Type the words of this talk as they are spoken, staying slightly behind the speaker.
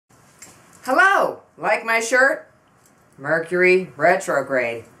Hello! Like my shirt? Mercury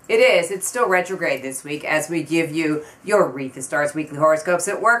retrograde. It's still retrograde this week as we give you your Read the Stars weekly horoscopes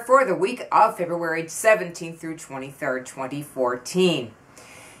at work for the week of February 17th through 23rd, 2014.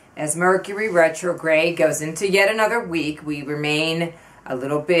 As Mercury retrograde goes into yet another week, we remain a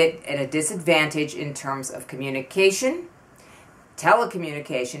little bit at a disadvantage in terms of communication,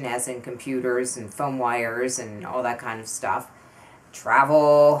 telecommunication as in computers and phone wires and all that kind of stuff,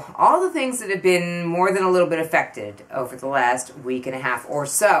 travel, all the things that have been more than a little bit affected over the last week and a half or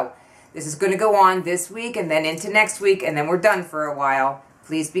so. This is going to go on this week and then into next week, and then we're done for a while.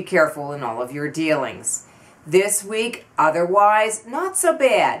 Please be careful in all of your dealings. This week, otherwise, not so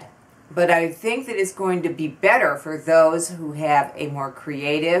bad. But I think that it's going to be better for those who have a more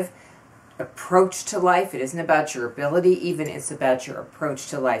creative approach to life. It isn't about your ability, even it's about your approach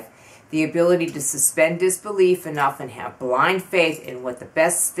to life. The ability to suspend disbelief enough and have blind faith in what the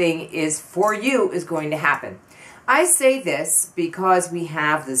best thing is for you is going to happen. I say this because we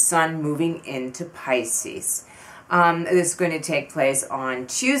have the sun moving into Pisces. This is going to take place on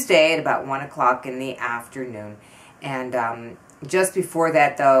Tuesday at about 1 o'clock in the afternoon. And just before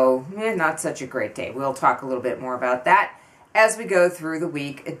that, though, not such a great day. We'll talk a little bit more about that as we go through the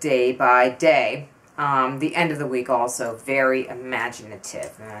week day by day. The end of the week also very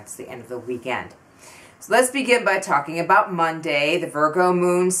imaginative, and that's the end of the weekend. So let's begin by talking about Monday. The Virgo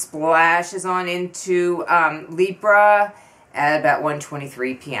moon splashes on into Libra at about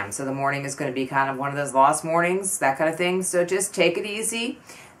 1:23 p.m. So the morning is going to be kind of one of those lost mornings, that kind of thing. So just take it easy.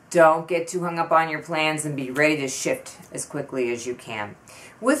 Don't get too hung up on your plans and be ready to shift as quickly as you can.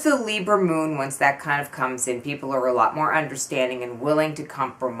 With the Libra moon, once that kind of comes in, people are a lot more understanding and willing to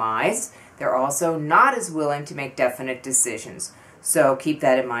compromise. They're also not as willing to make definite decisions. So keep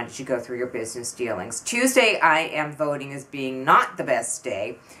that in mind as you go through your business dealings. Tuesday, I am voting as being not the best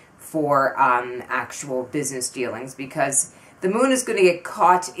day for actual business dealings because the moon is going to get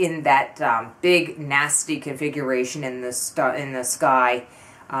caught in that big, nasty configuration in the sky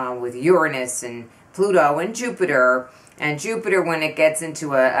with Uranus and Pluto and Jupiter. And Jupiter, when it gets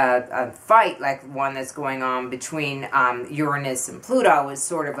into a fight like one that's going on between Uranus and Pluto, is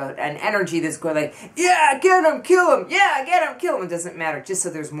sort of an energy that's going like, yeah, get him, kill him, yeah, get him, kill him. It doesn't matter, just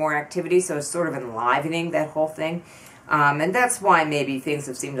so there's more activity, so it's sort of enlivening that whole thing. And that's why maybe things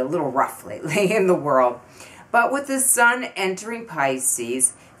have seemed a little rough lately in the world. But with the sun entering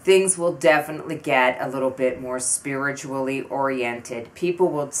Pisces, things will definitely get a little bit more spiritually oriented. People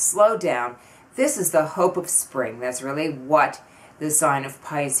will slow down. This is the hope of spring. That's really what the sign of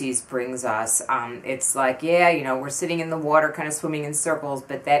Pisces brings us. It's like, yeah, you know, we're sitting in the water kind of swimming in circles,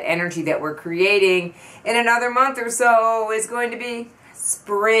 but that energy that we're creating in another month or so is going to be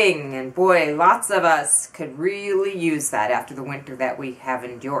spring. And boy, lots of us could really use that after the winter that we have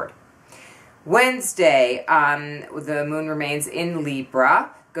endured. Wednesday, the moon remains in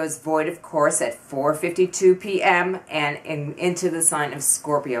Libra. Goes void, of course, at 4:52 p.m. and into the sign of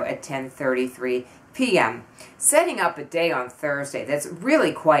Scorpio at 10:33 p.m. Setting up a day on Thursday that's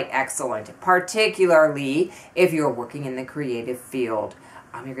really quite excellent, particularly if you're working in the creative field.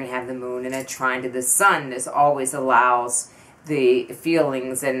 You're going to have the moon in a trine to the sun. This always allows the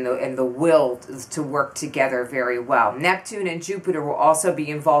feelings and the will to work together very well. Neptune and Jupiter will also be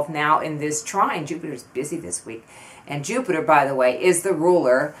involved now in this trine. Jupiter's busy this week. And Jupiter, by the way, is the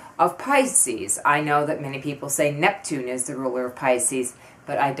ruler of Pisces. I know that many people say Neptune is the ruler of Pisces,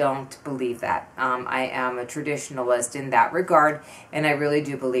 but I don't believe that. I am a traditionalist in that regard, and I really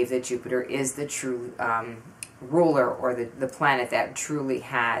do believe that Jupiter is the true ruler, or the planet that truly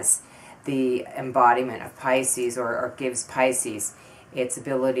has the embodiment of Pisces, or gives Pisces its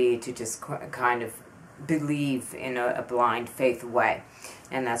ability to just kind of believe in a blind faith way.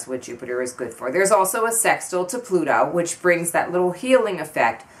 And that's what Jupiter is good for. There's also a sextile to Pluto, which brings that little healing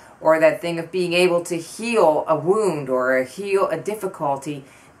effect, or that thing of being able to heal a wound or heal a difficulty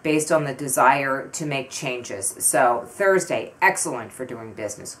based on the desire to make changes. So Thursday, excellent for doing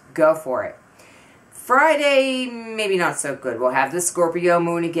business. Go for it. Friday, maybe not so good. We'll have the Scorpio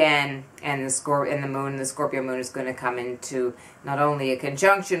moon again, and the Scorpio moon is going to come into not only a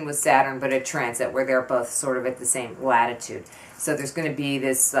conjunction with Saturn, but a transit where they're both sort of at the same latitude. So there's going to be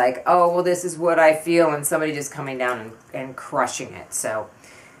this like, oh, well, this is what I feel, and somebody just coming down and crushing it. So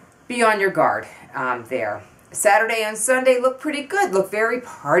be on your guard there. Saturday and Sunday look pretty good, look very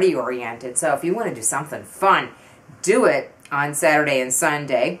party-oriented. So if you want to do something fun, do it on Saturday and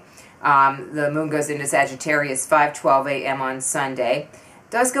Sunday. The moon goes into Sagittarius 5:12 a.m. on Sunday.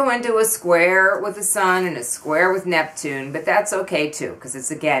 Does go into a square with the sun and a square with Neptune, but that's okay too, because it's,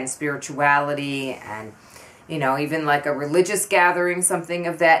 again, spirituality and you know, even like a religious gathering, something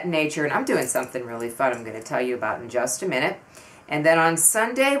of that nature. And I'm doing something really fun I'm going to tell you about in just a minute. And then on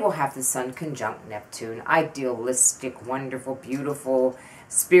Sunday, we'll have the Sun conjunct Neptune. Idealistic, wonderful, beautiful,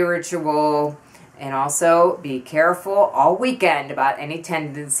 spiritual. And also be careful all weekend about any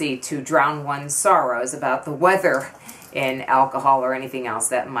tendency to drown one's sorrows about the weather in alcohol or anything else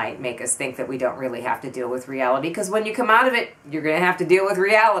that might make us think that we don't really have to deal with reality. Because when you come out of it, you're going to have to deal with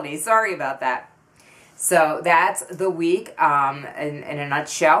reality. Sorry about that. So that's the week in a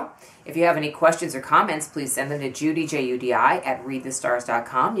nutshell. If you have any questions or comments, please send them to Judi, J-U-D-I, at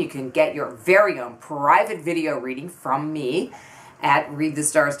readthestars.com. You can get your very own private video reading from me at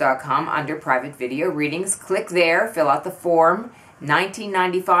readthestars.com under private video readings. Click there, fill out the form.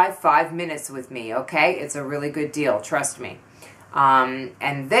 $19.95, 5 minutes with me, okay? It's a really good deal, trust me. And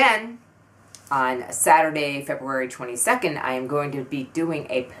then on Saturday, February 22nd, I am going to be doing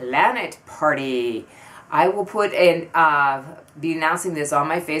a planet party. I will put in, be announcing this on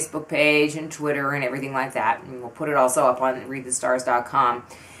my Facebook page and Twitter and everything like that. And we'll put it also up on readthestars.com.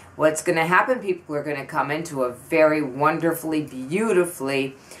 What's going to happen, people are going to come into a very wonderfully,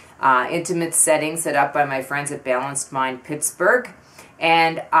 beautifully intimate setting set up by my friends at Balanced Mind Pittsburgh.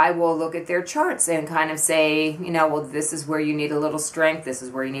 And I will look at their charts and kind of say, you know, well, this is where you need a little strength. This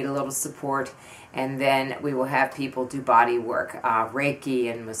is where you need a little support. And then we will have people do body work, Reiki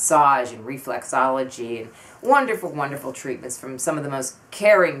and massage and reflexology and wonderful, wonderful treatments from some of the most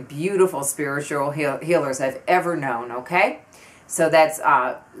caring, beautiful spiritual healers I've ever known, okay? So that's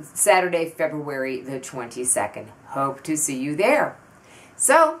Saturday, February the 22nd. Hope to see you there.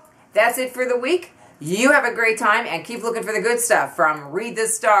 So that's it for the week. You have a great time and keep looking for the good stuff from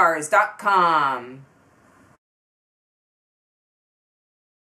readthestars.com.